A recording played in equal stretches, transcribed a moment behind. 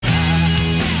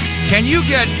Can you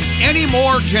get any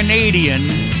more Canadian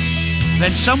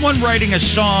than someone writing a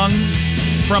song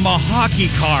from a hockey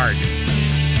card?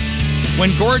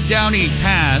 When Gord Downey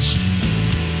passed,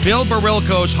 Bill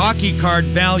Barilko's hockey card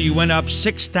value went up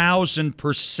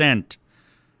 6,000%.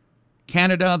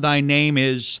 Canada, Thy Name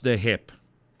is the Hip.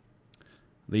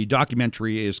 The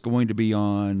documentary is going to be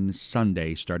on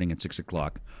Sunday, starting at 6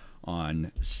 o'clock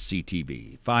on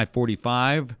CTV.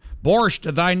 5:45.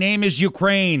 Borscht, Thy Name is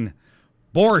Ukraine.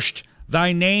 Borscht,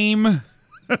 Thy Name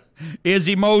is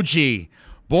emoji.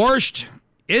 Borscht,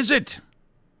 is it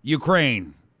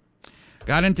Ukraine?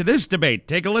 Got into this debate.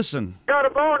 Take a listen. Got a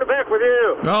bone to pick with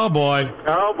you. Oh, boy.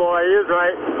 Oh, boy, he is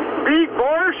right. Beef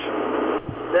borscht?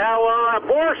 Now,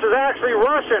 borscht is actually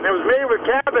Russian. It was made with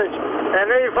cabbage, and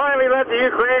they finally let the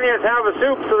Ukrainians have a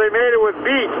soup, so they made it with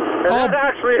beef. And that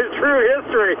actually is true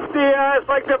history. It's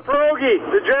like the pierogi.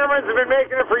 The Germans have been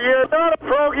making it for years. It's not a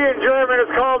pierogi in German.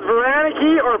 It's called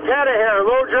Veraniki or Peteher,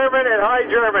 Low German and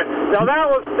High German. Now, that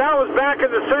was back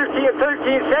in the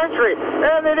 13th century,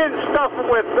 and they didn't stuff them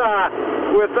with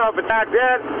but back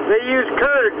then they used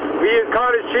curd. We use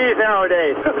cottage cheese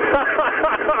nowadays.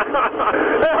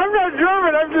 I'm not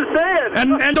German. I'm just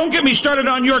saying. And don't get me started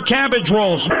on your cabbage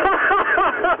rolls.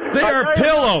 They are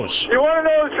pillows. You want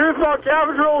to know the truth about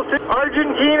cabbage rolls?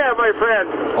 Argentina, my friend.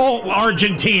 Oh,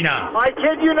 Argentina. I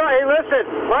kid you not. Hey,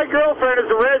 listen. My girlfriend is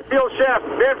a Redfield chef.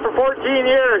 Been for 14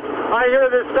 years. I hear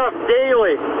this stuff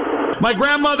daily. My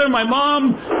grandmother, my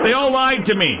mom, they all lied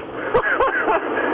to me.